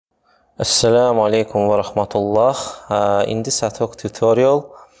Assalamu alaikum wa rahmatullah. In this ad hoc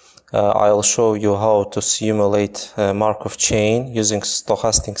tutorial, I'll show you how to simulate Markov chain using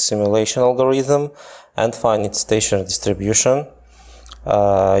stochastic simulation algorithm and find its stationary distribution.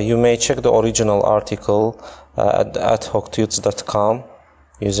 You may check the original article at adhoctuts.com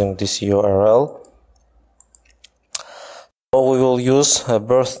using this URL. We will use a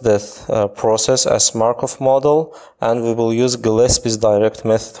birth-death process as Markov model, and we will use Gillespie's direct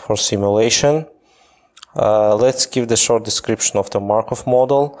method for simulation. Let's give the short description of the Markov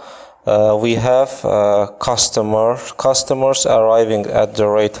model. We have customers arriving at the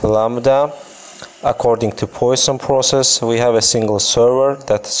rate lambda according to Poisson process. We have a single server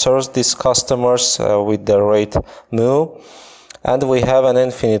that serves these customers with the rate mu, and we have an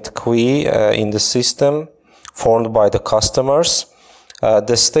infinite queue in the system formed by the customers.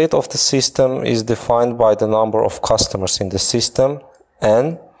 The state of the system is defined by the number of customers in the system,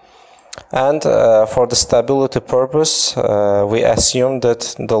 n, and for the stability purpose we assume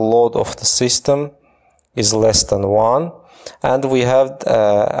that the load of the system is less than 1, and we have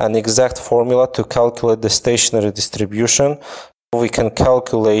an exact formula to calculate the stationary distribution. We can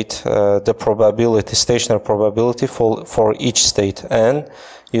calculate the probability, stationary probability for each state n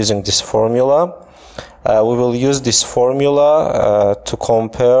using this formula. We will use this formula to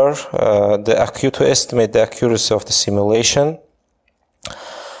compare to estimate the accuracy of the simulation.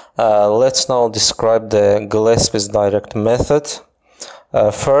 Let's now describe the Gillespie's direct method.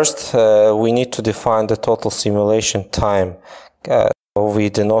 First, we need to define the total simulation time. We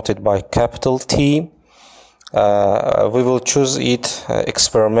denote it by capital T. We will choose it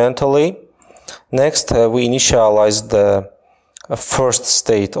experimentally. Next, we initialize the first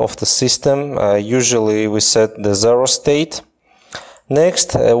state of the system. Usually we set the 0 state.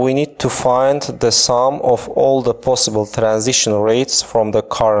 Next, we need to find the sum of all the possible transition rates from the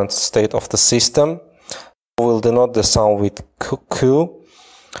current state of the system. We will denote the sum with Q.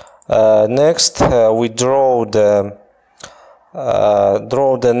 Next, we draw the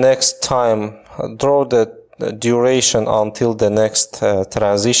duration until the next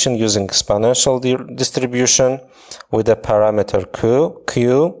transition using exponential distribution with a parameter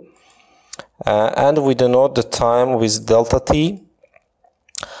Q, and we denote the time with delta t.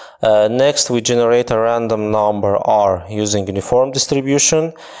 Next, we generate a random number r using uniform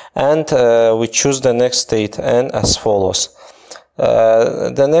distribution, and we choose the next state n as follows.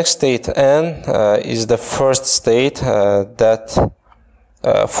 The next state n is the first state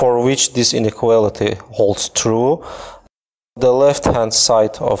for which this inequality holds true. The left-hand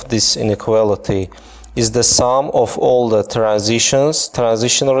side of this inequality is the sum of all the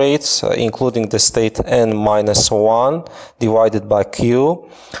transition rates, including the state n minus 1 divided by q.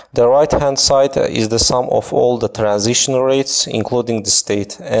 The right-hand side is the sum of all the transition rates, including the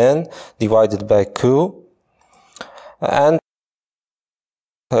state n divided by q. And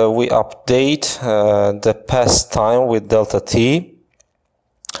we update the past time with delta t.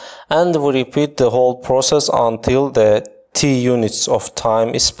 And we repeat the whole process until the t units of time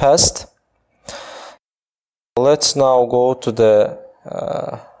is passed. Let's now go to the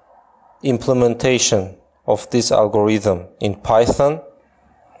implementation of this algorithm in Python.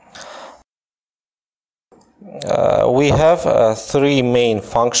 We have three main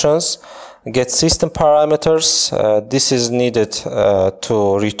functions. Get system parameters. This is needed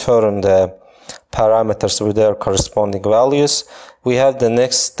to return the parameters with their corresponding values. We have the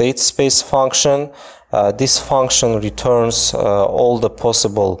next state space function. This function returns all the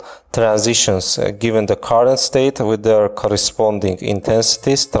possible transitions given the current state with their corresponding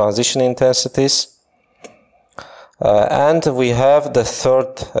intensities, transition intensities. And we have the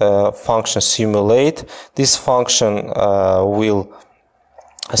third function, simulate. This function will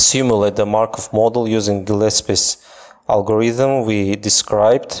simulate the Markov model using Gillespie's algorithm we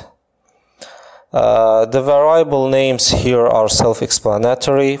described. The variable names here are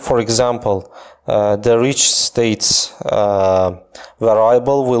self-explanatory. For example, the reach states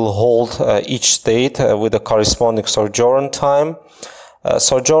variable will hold each state with a corresponding sojourn time.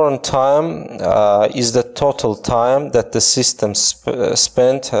 Sojourn time is the total time that the system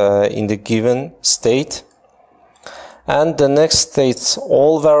spent in the given state. And the next state's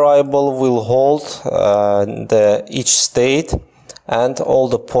all variable will hold each state and all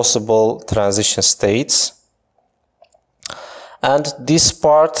the possible transition states. And this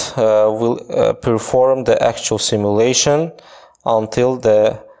part will perform the actual simulation until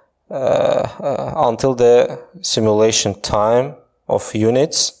the simulation time of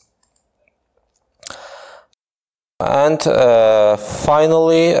units. And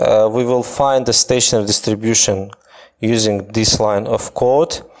finally, we will find the stationary distribution using this line of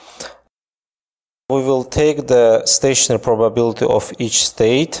code. we will take the stationary probability of each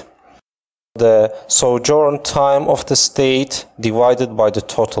state, the sojourn time of the state divided by the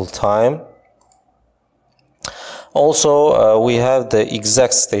total time. Also, we have the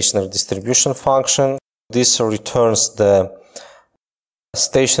exact stationary distribution function. This returns the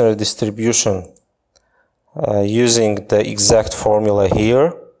stationary distribution using the exact formula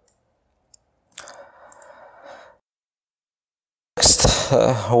here. Next,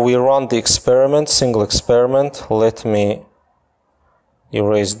 we run the experiment, single experiment. Let me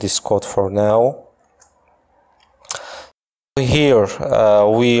erase this code for now. Here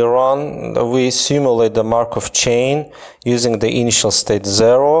we simulate the Markov chain using the initial state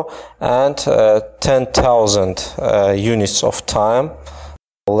 0 and 10,000 units of time.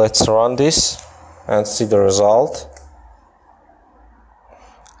 Let's run this and see the result.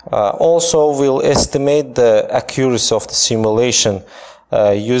 Also, we'll estimate the accuracy of the simulation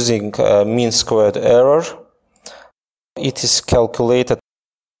using mean squared error. It is calculated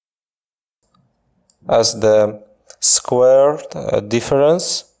as the squared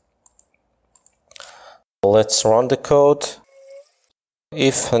difference. Let's run the code.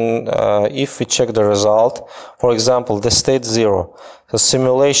 If we check the result, for example, the state 0, the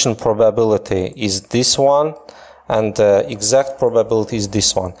simulation probability is this one and the exact probability is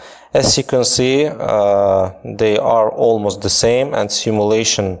this one. As you can see, they are almost the same and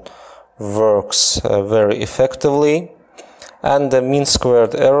simulation works very effectively. And the mean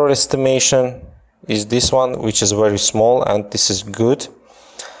squared error estimation is this one, which is very small, and this is good.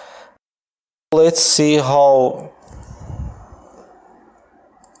 Let's see how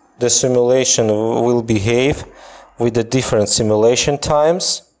the simulation will behave with the different simulation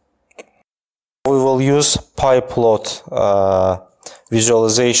times. We will use PyPlot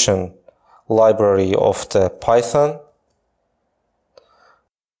visualization library of the Python.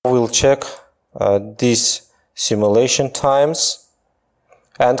 We'll check these simulation times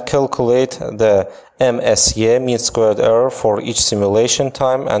and calculate the MSE, mean squared error, for each simulation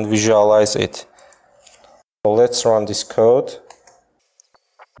time and visualize it. So let's run this code.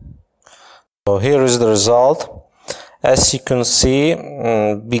 So here is the result. As you can see,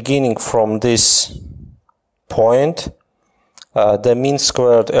 beginning from this point, the mean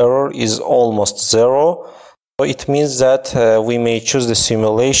squared error is almost 0. So it means that we may choose the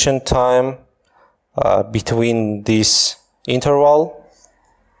simulation time between this interval.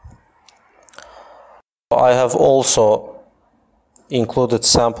 I have also included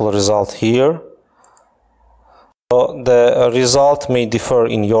sample result here. So the result may differ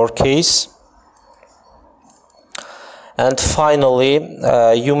in your case. And finally,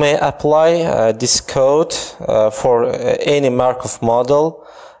 you may apply this code for any Markov model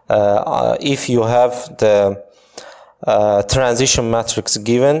if you have the transition matrix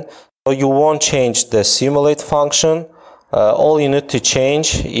given. So you won't change the simulate function. All you need to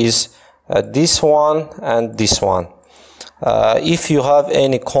change is this one and this one. If you have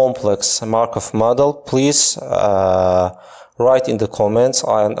any complex Markov model, please write in the comments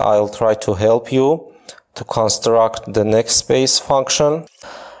and I'll try to help you to construct the next space function.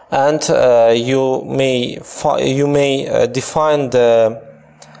 And you may define the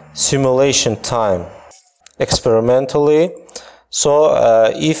simulation time experimentally.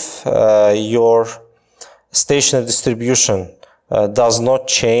 So if your stationary distribution does not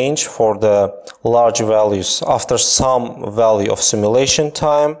change for the large values after some value of simulation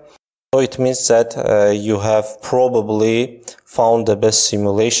time, so it means that you have probably found the best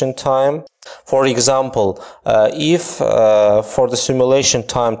simulation time. For example, if for the simulation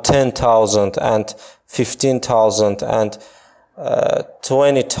time 10,000 and 15,000 and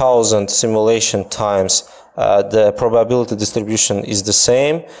 20,000 simulation times the probability distribution is the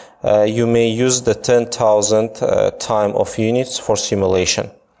same, you may use the 10,000 time of units for simulation.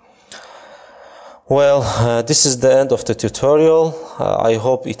 Well, this is the end of the tutorial. I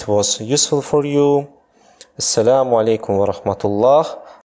hope it was useful for you. Assalamu alaikum wa rahmatullah.